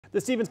The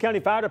Stevens County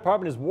Fire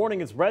Department is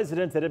warning its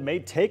residents that it may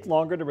take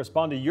longer to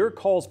respond to your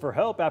calls for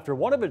help after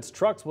one of its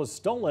trucks was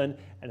stolen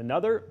and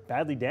another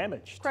badly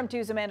damaged. KREM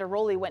 2's Amanda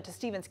Rowley went to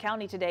Stevens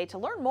County today to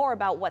learn more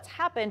about what's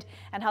happened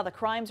and how the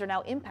crimes are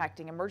now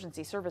impacting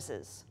emergency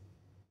services.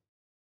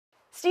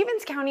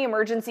 Stevens County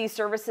Emergency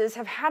Services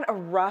have had a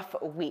rough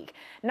week.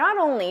 Not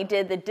only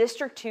did the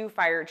District 2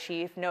 fire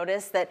chief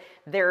notice that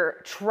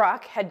their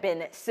truck had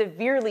been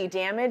severely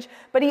damaged,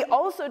 but he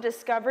also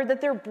discovered that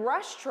their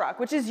brush truck,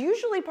 which is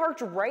usually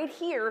parked right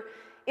here,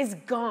 is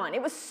gone.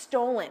 It was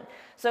stolen.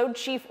 So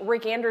Chief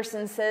Rick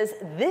Anderson says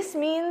this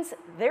means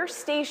their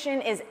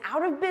station is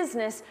out of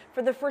business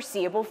for the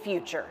foreseeable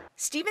future.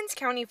 Stevens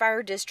County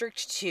Fire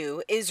District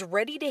 2 is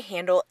ready to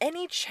handle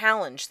any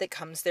challenge that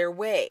comes their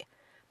way.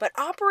 But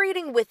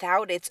operating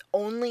without its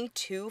only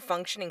 2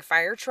 functioning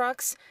fire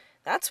trucks,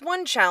 that's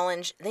one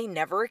challenge they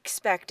never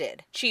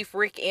expected. Chief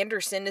Rick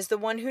Anderson is the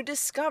one who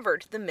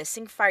discovered the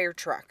missing fire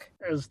truck.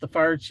 As the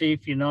fire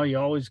chief, you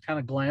always kind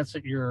of glance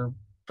at your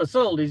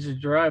facilities as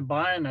you drive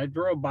by, and I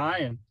drove by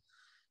and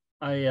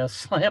I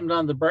slammed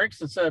on the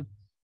brakes and said,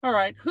 "All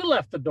right, who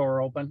left the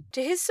door open?"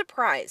 To his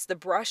surprise, the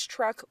brush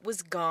truck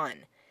was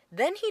gone.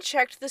 Then he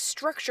checked the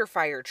structure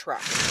fire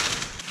truck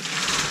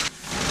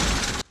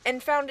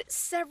and found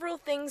several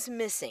things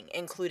missing,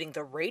 including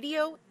the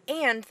radio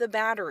and the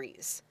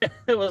batteries.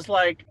 It was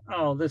like,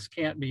 oh, this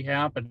can't be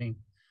happening.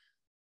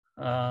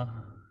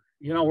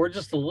 We're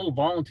just a little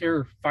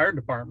volunteer fire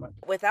department.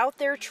 Without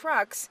their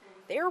trucks,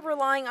 they're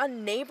relying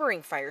on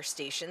neighboring fire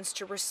stations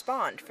to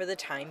respond for the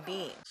time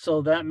being.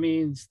 So that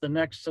means the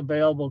next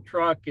available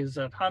truck is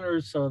at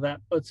Hunters, so that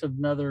puts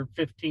another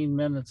 15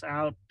 minutes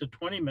out to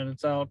 20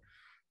 minutes out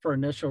for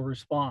initial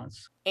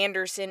response.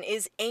 Anderson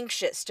is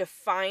anxious to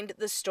find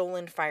the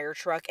stolen fire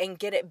truck and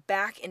get it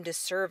back into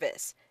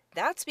service.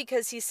 That's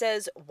because he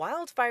says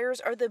wildfires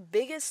are the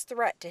biggest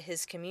threat to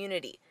his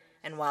community,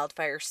 and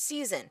wildfire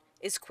season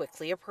is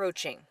quickly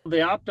approaching.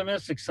 The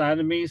optimistic side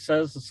of me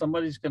says that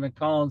somebody's going to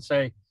call and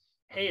say,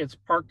 "Hey, it's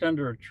parked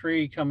under a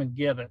tree, come and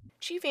get it."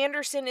 Chief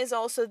Anderson is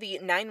also the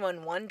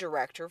 911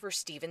 director for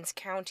Stevens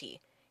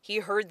County. He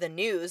heard the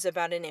news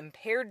about an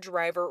impaired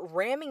driver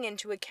ramming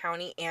into a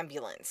county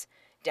ambulance.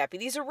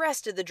 Deputies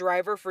arrested the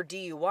driver for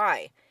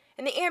DUI,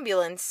 and the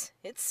ambulance,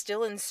 it's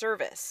still in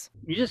service.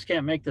 You just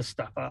can't make this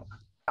stuff up.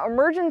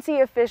 Emergency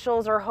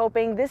officials are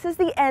hoping this is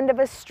the end of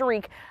a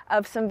streak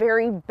of some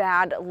very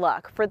bad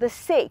luck for the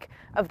sake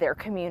of their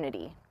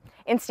community.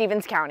 In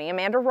Stevens County,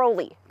 Amanda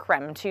Rowley,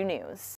 KREM 2 News.